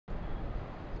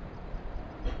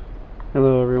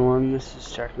Hello everyone, this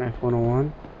is Jackknife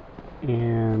 101,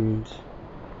 and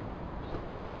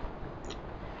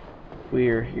we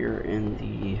are here in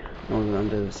the northern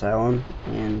end of Asylum,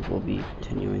 and we'll be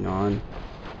continuing on.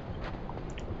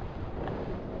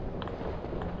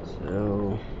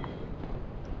 So,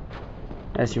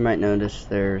 as you might notice,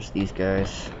 there's these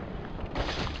guys,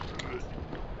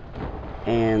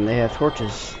 and they have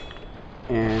torches,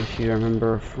 and if you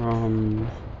remember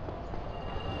from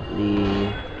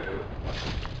the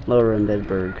lower end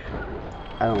Edberg,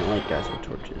 I don't like guys with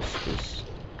torches because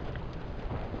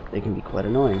they can be quite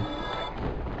annoying.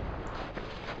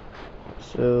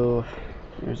 So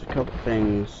there's a couple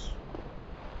things.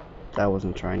 I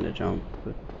wasn't trying to jump,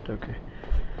 but okay.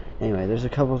 Anyway, there's a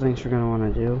couple things we're gonna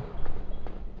want to do.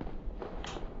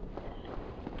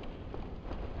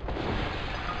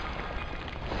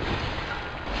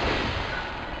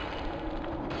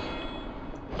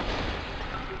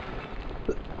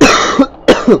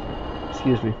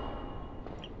 Excuse me.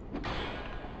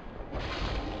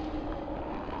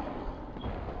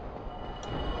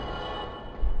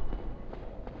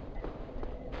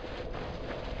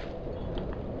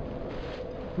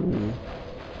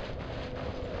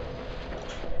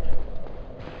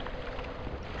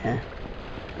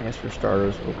 I guess for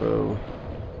starters we'll go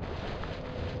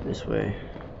this way.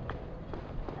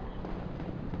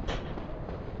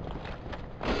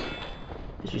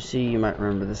 As you see, you might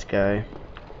remember this guy,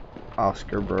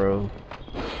 Oscar Bro.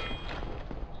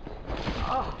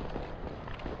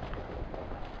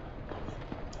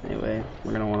 Anyway,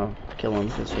 we're gonna want to kill him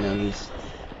because, you know, he's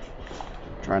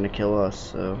trying to kill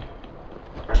us, so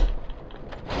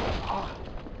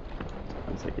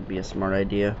sounds like it'd be a smart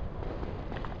idea.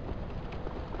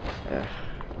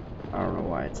 I don't know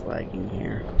why it's lagging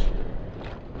here.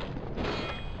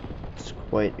 It's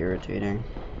quite irritating.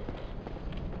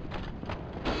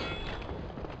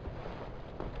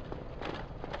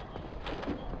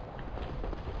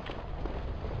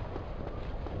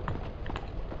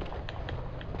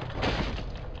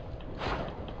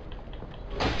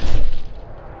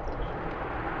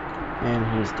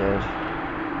 And he's dead.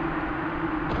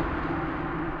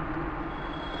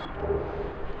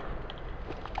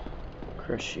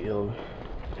 Crush shield.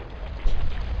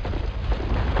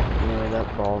 Anyway,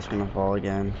 that ball's gonna fall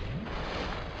again.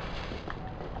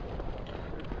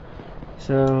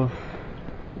 So,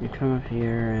 you come up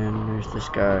here and there's this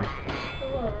guy.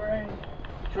 Alright.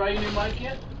 Try your new mic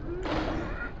yet?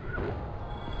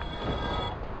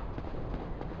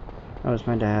 That was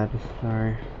my dad,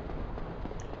 sorry.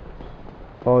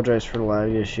 Apologize for the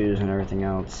lag issues and everything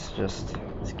else, just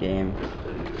this game.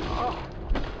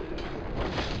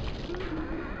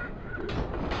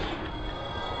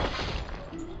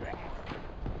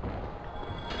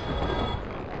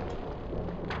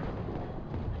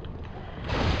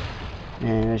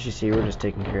 And as you see, we're just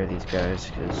taking care of these guys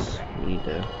because we need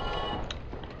to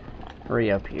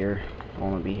hurry up here. I don't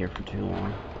want to be here for too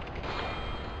long.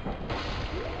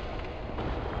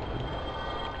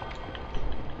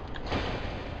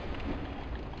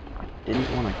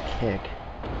 Didn't want to kick.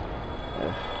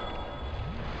 Ugh.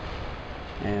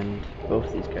 And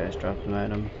both these guys dropped an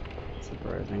item.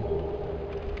 Surprising.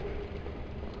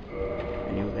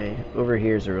 Anyway, over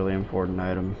here is a really important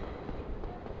item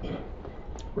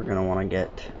we're gonna want to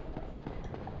get.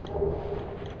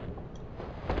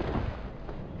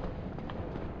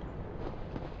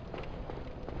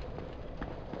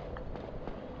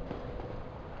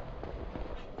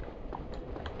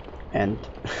 And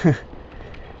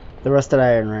the rusted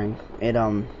iron ring,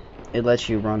 it lets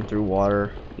you run through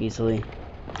water easily.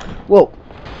 Whoa!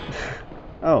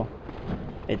 Oh,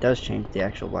 it does change the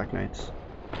actual Black Knights.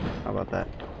 How about that?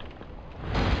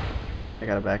 I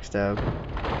got a backstab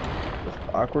with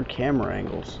awkward camera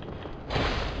angles.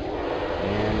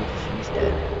 And he's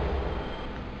dead.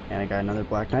 And I got another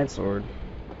Black Knight sword.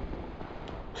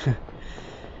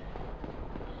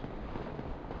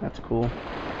 That's cool.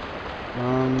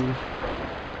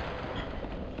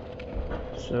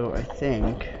 So I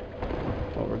think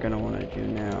what we're gonna want to do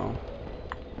now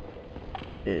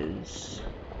is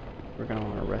we're gonna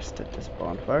want to rest at this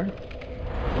bonfire.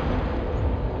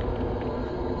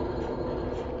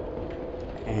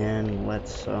 And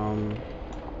let's I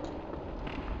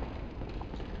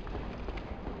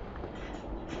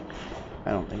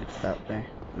don't think it's that way.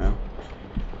 No.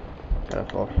 Gotta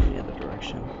fall from the other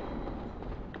direction.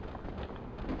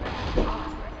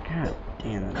 God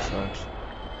damn, that sucks.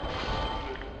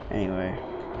 Anyway.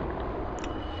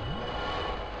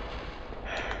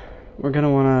 We're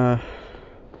gonna wanna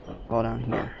fall down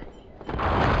here.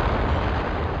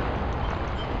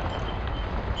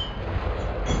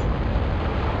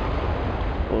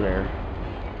 Oh there.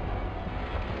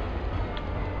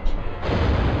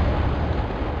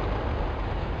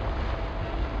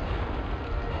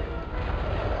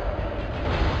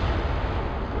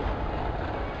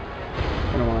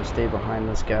 gonna want to stay behind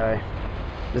this guy.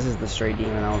 This is the stray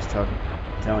demon I was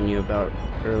telling you about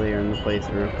earlier in the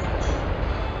playthrough.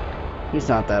 He's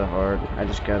not that hard. I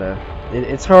just gotta...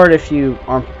 It's hard if you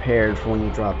aren't prepared for when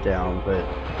you drop down, but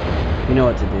you know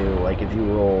what to do. Like, if you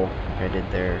roll, like I did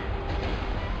there,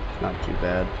 it's not too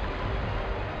bad.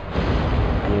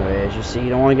 Anyway, as you see, you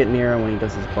don't want to get near him when he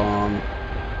does his bomb.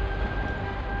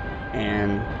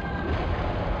 And...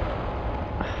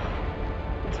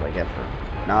 that's what I get for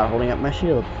not holding up my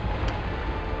shield.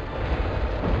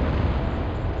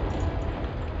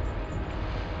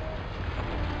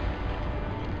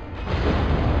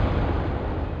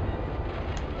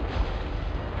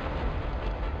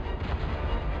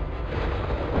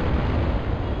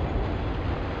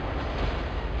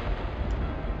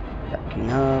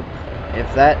 Up.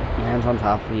 If that lands on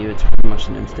top of you, it's pretty much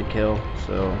an instant kill,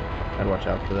 so I'd watch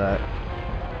out for that.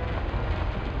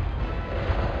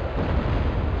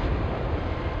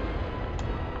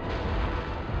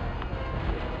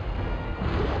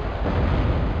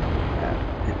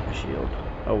 Yeah, hit the shield.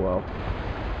 Oh well.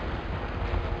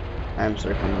 I'm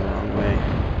circling the wrong way.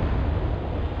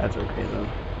 That's okay though.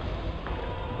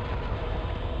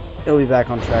 He'll be back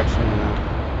on track soon enough.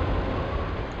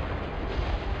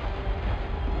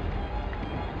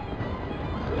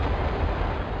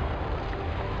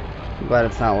 Glad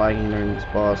it's not lagging during this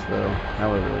boss though. That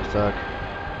would really suck.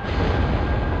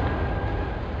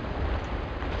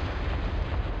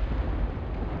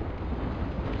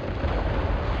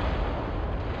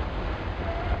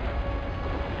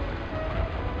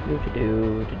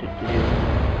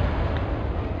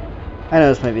 I know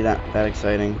this might be that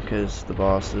exciting because the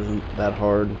boss isn't that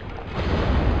hard.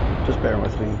 Just bear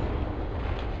with me.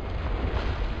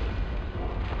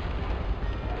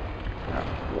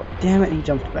 Oh, damn it, he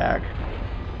jumped back.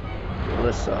 Well,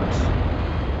 this sucks.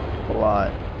 A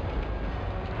lot.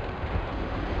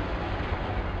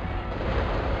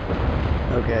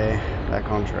 Okay, back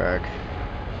on track.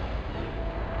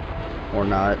 Or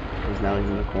not, because now he's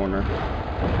in the corner.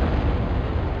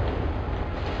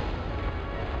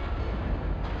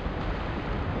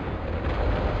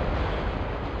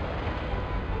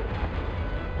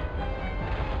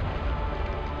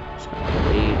 Just gonna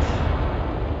wait.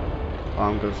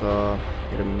 Bomb goes off,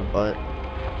 hit him in the butt.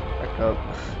 Back up.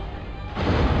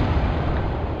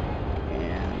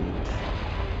 And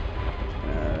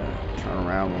turn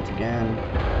around once again.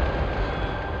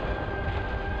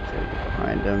 So get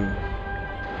behind him.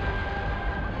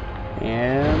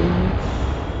 And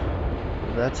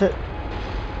that's it.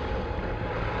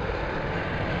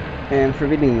 And for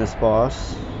beating this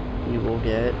boss, you will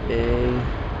get a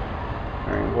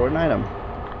very important item,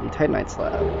 the Titanite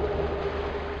slab,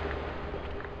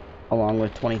 along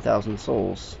with 20,000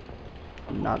 souls.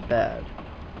 Not bad.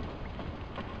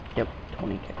 Yep,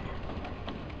 20k.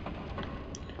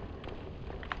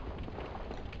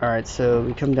 Alright, so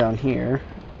we come down here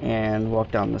and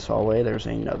walk down this hallway. There's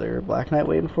another Black Knight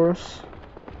waiting for us.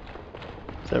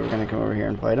 So we're gonna come over here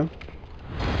and fight him.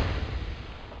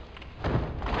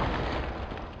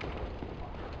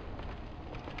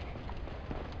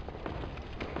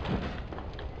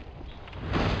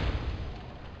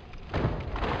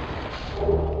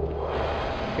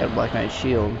 Got a Black Knight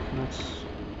shield.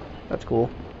 That's cool.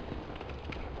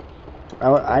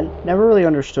 I never really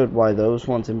understood why those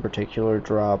ones in particular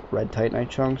drop red Titanite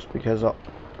chunks, because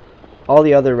all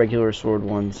the other regular sword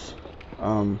ones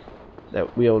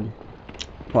that wield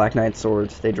Black Knight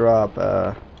swords, they drop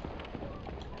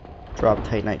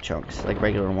Titanite chunks like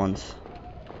regular ones.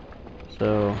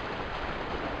 So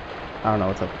I don't know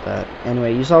what's up with that.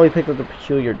 Anyway, you saw we picked up the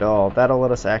peculiar doll. That'll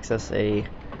let us access a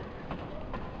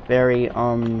very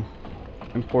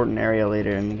important area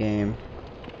later in the game.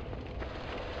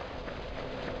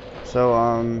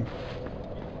 So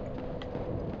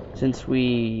since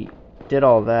we did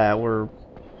all that, we're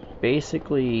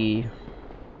basically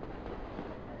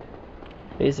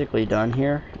done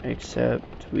here,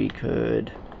 except we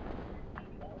could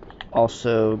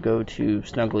also go to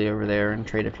Snuggly over there and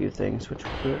trade a few things, which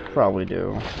we'll probably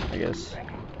do, I guess.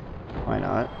 Why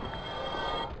not?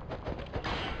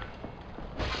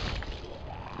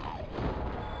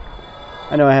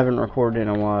 I know I haven't recorded in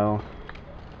a while.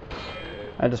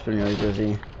 I've just been really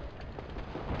busy.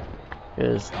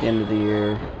 It's the end of the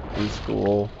year in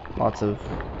school, lots of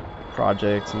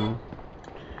projects and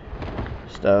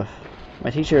stuff.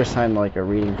 My teacher assigned like a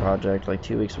reading project like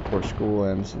 2 weeks before school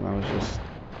ends, and I was just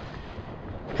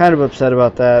kind of upset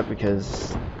about that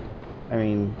because, I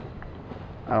mean,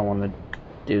 I don't want to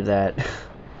do that.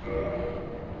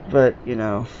 But, you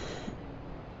know,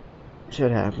 shit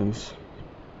happens.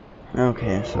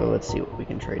 Okay, so let's see what we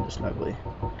can trade to Snuggly.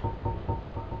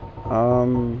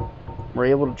 We're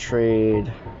able to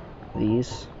trade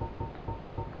these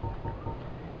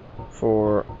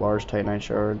for large titanite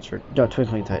shards, or no,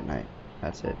 twinkling titanite.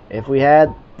 That's it. If we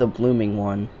had the blooming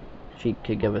one, she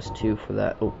could give us 2 for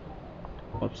that. Oh,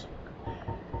 whoops.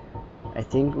 I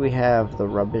think we have the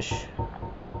rubbish.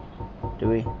 Do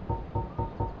we?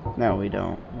 No, we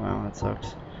don't. Wow, that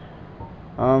sucks.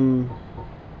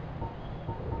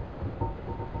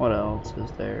 What else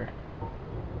is there?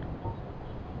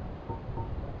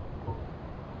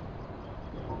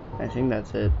 I think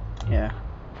that's it. Yeah.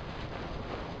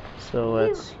 So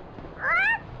let's.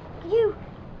 You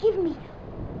give me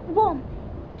warm.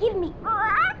 Give me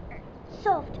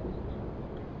soft.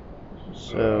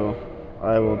 So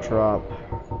I will drop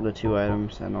the 2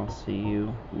 items, and I'll see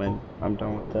you when I'm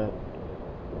done with that.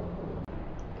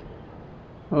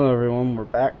 Hello everyone, we're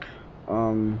back.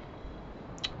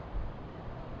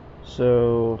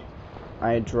 So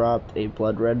I dropped a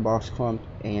blood red moss clump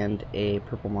and a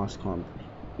purple moss clump.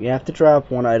 You have to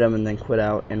drop 1 item and then quit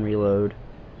out and reload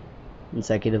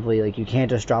consecutively. Like, you can't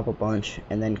just drop a bunch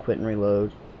and then quit and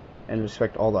reload and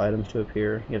expect all the items to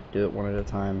appear. You have to do it 1 at a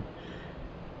time.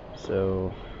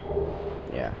 So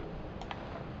yeah.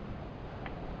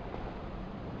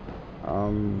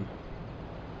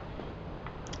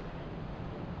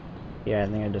 Yeah, I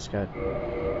think I just got.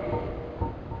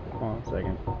 Hold on a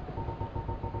second.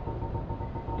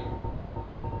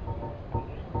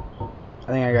 I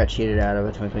think I got cheated out of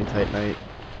a twinkling titanite.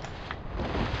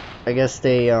 I guess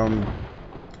they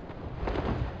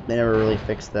never really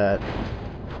fixed that.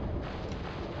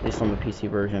 At least on the PC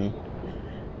version.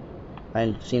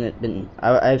 I've seen it been.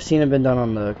 I've seen it been done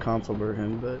on the console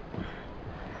version, but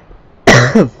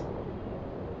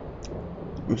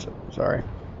I'm sorry.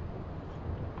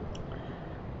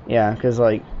 Yeah, because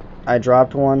like I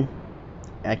dropped one,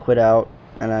 I quit out,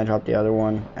 and I dropped the other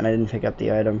one, and I didn't pick up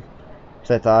the item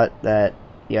because I thought that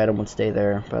the item would stay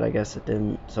there, but I guess it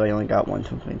didn't. So I only got 1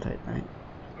 twinkling titanite.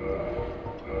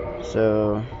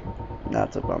 So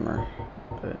that's a bummer,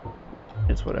 but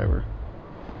it's whatever.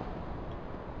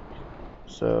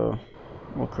 So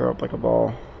we'll curl up like a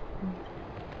ball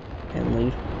and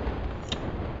leave.